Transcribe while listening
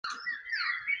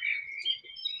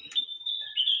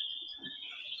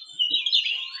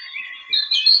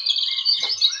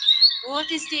What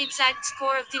is the exact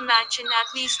score of the match and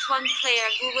at least one player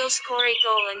who will score a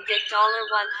goal and get $100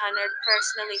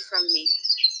 personally from me?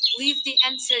 Leave the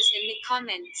answers in the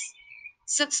comments.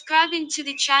 Subscribing to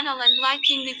the channel and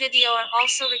liking the video are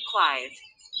also required.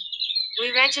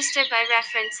 We register by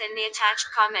reference in the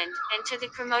attached comment. Enter the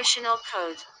promotional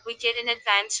code. We get an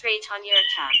advance rate on your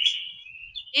account.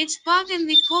 It's bought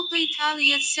in the Coppa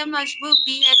Italia semis will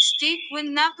be at stake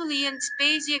when Napoli and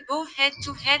Spezia go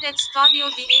head-to-head at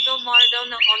Stadio Diego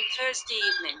Maradona on Thursday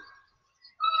evening.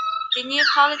 The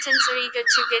Neapolitans are eager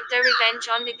to get their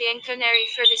revenge on the Bianconeri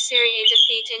for the Serie A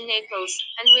defeat in Naples,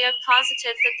 and we are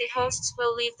positive that the hosts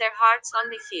will leave their hearts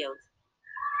on the field.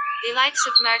 The likes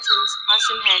of Mertens,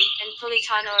 Osimhen, and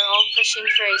Politano are all pushing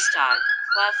for a start,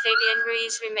 while Fabian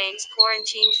Ruiz remains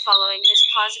quarantined following his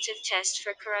positive test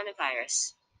for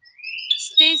coronavirus.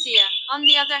 Spezia, on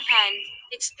the other hand,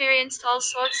 experienced all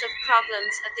sorts of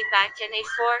problems at the back in a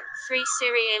 4-3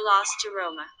 Serie A loss to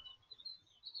Roma.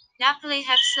 Napoli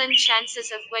have slim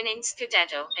chances of winning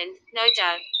Scudetto, and, no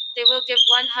doubt, they will give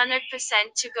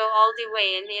 100% to go all the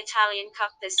way in the Italian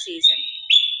Cup this season.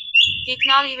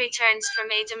 Gignoli returns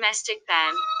from a domestic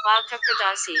ban, while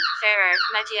Capradossi, Ferrer,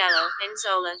 Mattiello,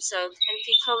 Nzola, Zog, and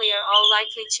Piccoli are all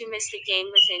likely to miss the game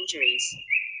with injuries.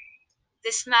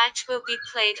 This match will be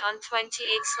played on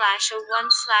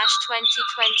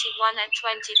 28/01/2021 at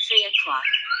 23 o'clock.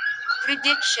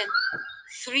 Prediction: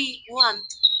 3-1.